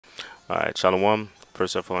Alright, shalawam.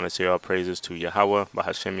 First off, I want to say all praises to Yahawah,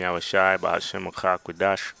 bahasham Yahawashi, bahasham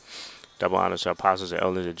Qudash. Double honors to our apostles and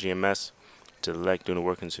elders at GMS, to the elect doing the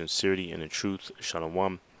work in sincerity and in truth.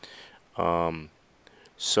 Shalawam.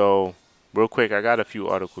 So, real quick, I got a few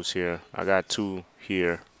articles here. I got two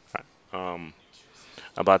here um,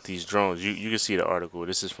 about these drones. You can see the article.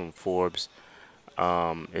 This is from Forbes.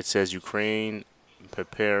 It says Ukraine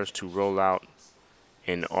prepares to roll out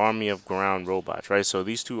an army of ground robots, right? So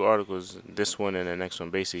these two articles, this one and the next one,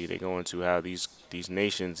 basically they go into how these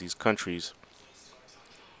nations, these countries,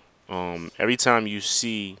 every time you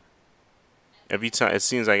see, every time it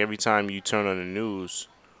seems like every time you turn on the news,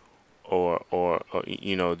 or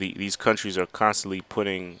you know, these countries are constantly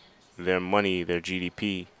putting their money, their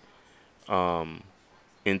GDP,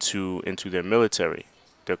 into their military.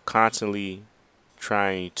 They're constantly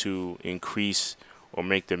trying to increase or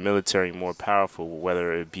make their military more powerful,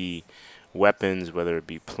 whether it be weapons, whether it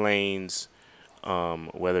be planes,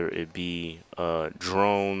 whether it be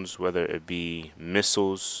drones, whether it be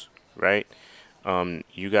missiles, right?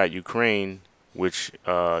 You got Ukraine, which,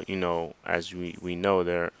 you know, as we know,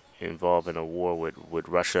 they're involved in a war with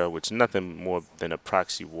Russia, which is nothing more than a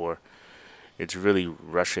proxy war. It's really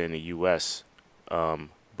Russia and the U.S.,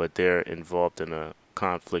 but they're involved in a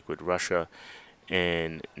conflict with Russia.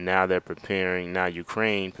 And now they're preparing, now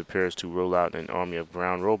Ukraine prepares to roll out an army of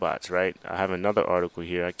ground robots, right? I have another article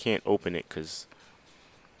here. I can't open it because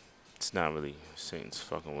it's not really Satan's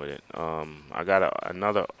fucking with it. I got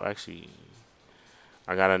another, actually,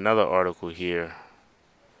 I got another article here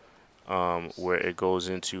where it goes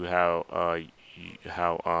into how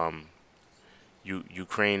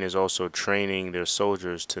Ukraine is also training their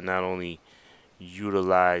soldiers to not only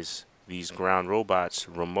utilize these ground robots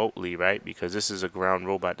remotely, right? Because this is a ground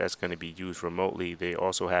robot that's going to be used remotely. They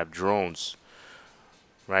also have drones,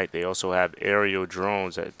 right? They also have aerial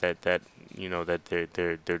drones that you know that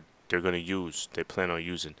they're going to use. They plan on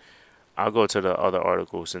using. I'll go to the other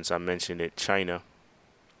article since I mentioned it. China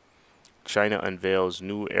unveils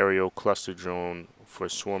new aerial cluster drone for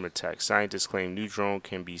swarm attack. Scientists claim new drone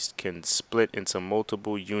can split into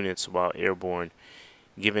multiple units while airborne,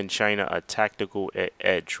 giving China a tactical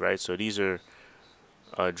edge, right? So these are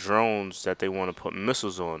drones that they want to put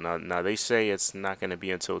missiles on. Now they say it's not going to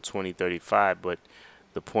be until 2035, but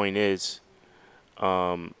the point is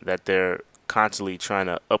that they're constantly trying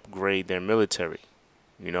to upgrade their military,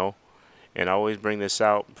 you know. And I always bring this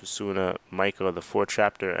out, pursuing Micah, the 4th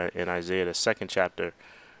chapter, and Isaiah, the 2nd chapter.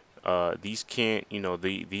 These can't, you know,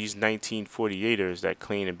 these 1948ers that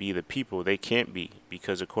claim to be the people, they can't be,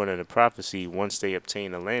 because according to prophecy, once they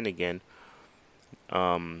obtain the land again,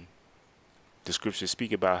 the scriptures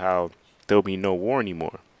speak about how there'll be no war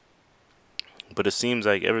anymore. But it seems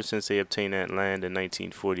like ever since they obtained that land in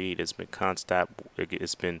 1948, it's been constant.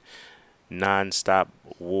 It's been non-stop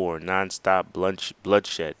war, non-stop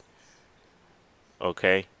bloodshed.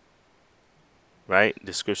 Okay. Right?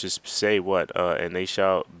 The scriptures say what? And they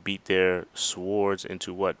shall beat their swords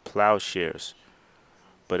into what? Plowshares.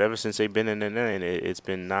 But ever since they've been in the land, it's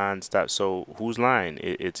been non-stop. So who's lying?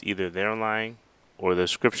 It's either they're lying or the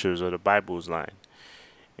scriptures or the Bible's lying.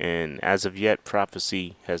 And as of yet,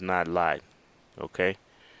 prophecy has not lied. Okay?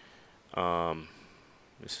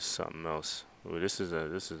 This is something else. Well, this is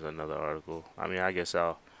another article. I mean, I guess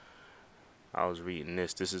I was reading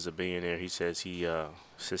this. This is a billionaire. He says he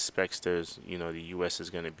suspects there's, you know, the U.S.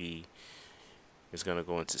 is going to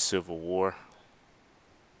go into civil war.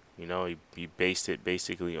 You know, he based it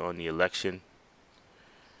basically on the election.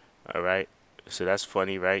 All right. So that's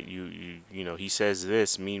funny, right? You know, he says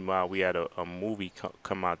this. Meanwhile, we had a movie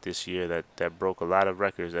come out this year that broke a lot of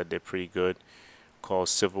records, that did pretty good, called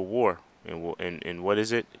Civil War. And what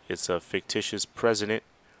is it? It's a fictitious president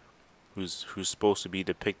who's supposed to be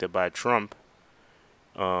depicted by Trump.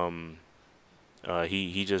 He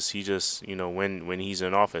just you know, when he's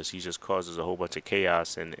in office, he just causes a whole bunch of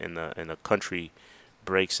chaos, and the country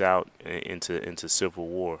breaks out into civil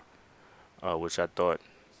war, which I thought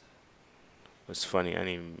was funny. I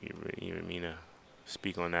didn't even mean to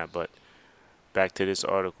speak on that, but back to this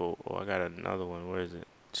article. Oh, I got another one. Where is it?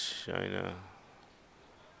 China.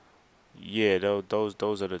 Yeah, those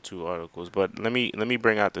are the two articles. But let me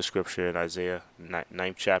bring out the scripture in Isaiah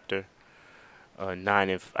 9th chapter.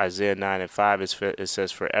 Isaiah 9 and 5, it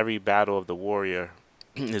says, "For every battle of the warrior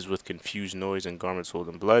is with confused noise and garments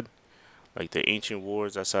holding blood, like the ancient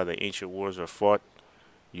wars." That's how the ancient wars are fought.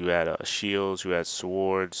 You had shields, you had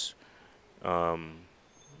swords,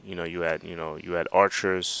 you know, you had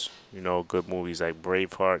archers. You know, good movies like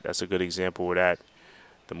Braveheart. That's a good example of that.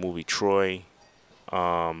 The movie Troy,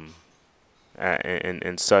 and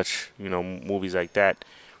such. You know, movies like that.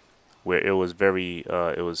 where it was very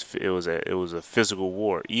it was a physical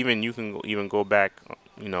war. Even you can even go back,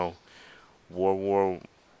 you know, World War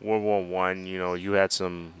World War I. You know, you had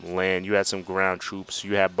some land, you had some ground troops,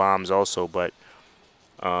 you had bombs also, but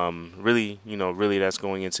really, you know, really that's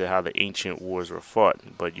going into how the ancient wars were fought.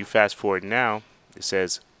 But you fast forward now, it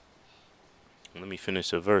says, let me finish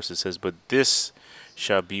the verse. It says, but this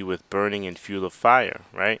shall be with burning and fuel of fire,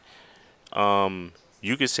 right?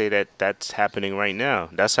 You could say that that's happening right now.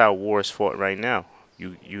 That's how war is fought right now.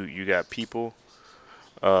 You got people,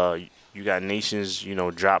 you got nations, you know,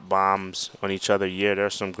 drop bombs on each other. Yeah,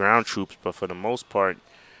 there's some ground troops, but for the most part,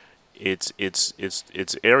 it's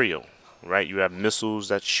aerial, right? You have missiles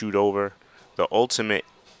that shoot over. The ultimate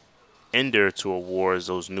ender to a war is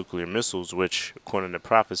those nuclear missiles, which, according to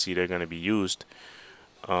prophecy, they're going to be used.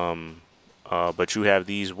 But you have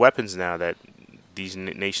these weapons now that these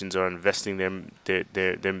nations are investing their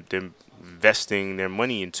investing their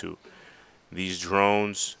money into. These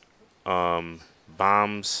drones,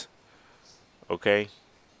 bombs. Okay,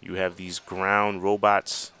 you have these ground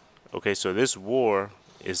robots. Okay, so this war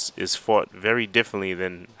is fought very differently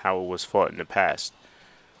than how it was fought in the past.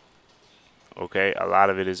 Okay, a lot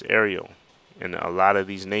of it is aerial, and a lot of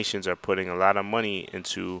these nations are putting a lot of money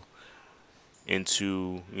into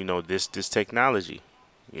you know this technology,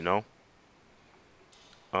 you know.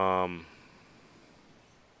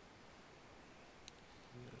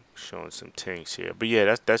 Showing some things here, but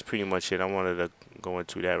yeah, that's pretty much it. I wanted to go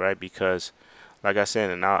into that, right? Because, like I said,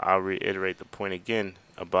 and I'll reiterate the point again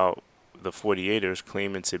about the 48ers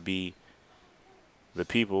claiming to be the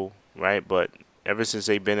people, right? But ever since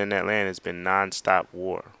they've been in that land, it's been non-stop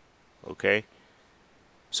war. Okay,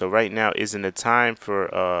 so right now isn't a time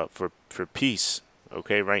for peace.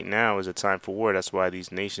 Okay, right now is a time for war. That's why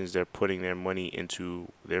these nations, they're putting their money into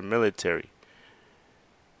their military.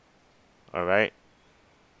 All right.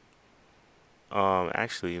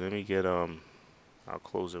 Actually, let me get I'll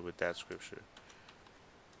close it with that scripture.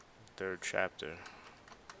 Third chapter.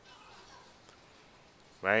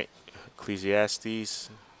 Right? Ecclesiastes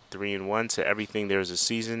 3:1. To everything there is a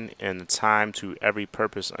season and a time to every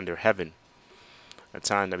purpose under heaven. A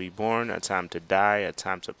time to be born, a time to die, a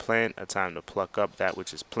time to plant, a time to pluck up that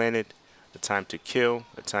which is planted, a time to kill,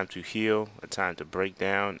 a time to heal, a time to break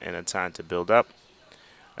down, and a time to build up,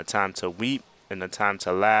 a time to weep, and a time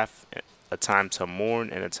to laugh, a time to mourn,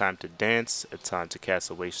 and a time to dance, a time to cast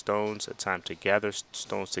away stones, a time to gather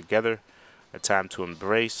stones together, a time to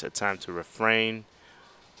embrace, a time to refrain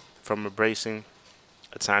from embracing,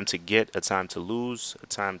 a time to get, a time to lose, a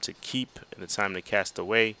time to keep, and a time to cast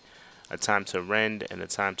away, a time to rend, and a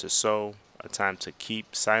time to sow, a time to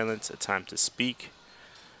keep silence, a time to speak.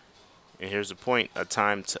 And here's the point: a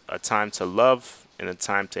time to love, and a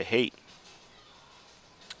time to hate,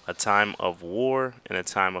 a time of war, and a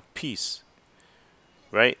time of peace.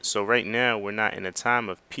 Right? So right now we're not in a time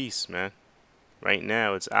of peace, man. Right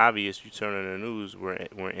now it's obvious. You turn on the news, we're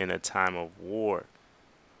in a time of war.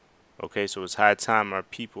 Okay, so it's high time our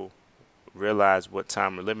people realize what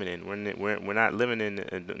time we're living in. We're not living in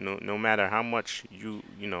no matter how much you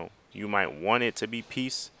know you might want it to be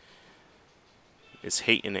peace. It's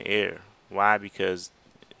hate in the air. Why? Because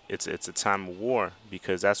it's a time of war.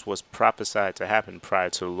 Because that's what's prophesied to happen prior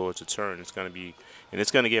to the Lord's return. It's gonna be, and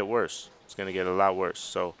it's gonna get worse. It's gonna get a lot worse.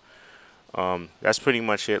 So that's pretty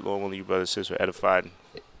much it. Lord willing, you brothers and sisters were edified.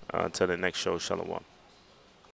 Until the next show, shalawam.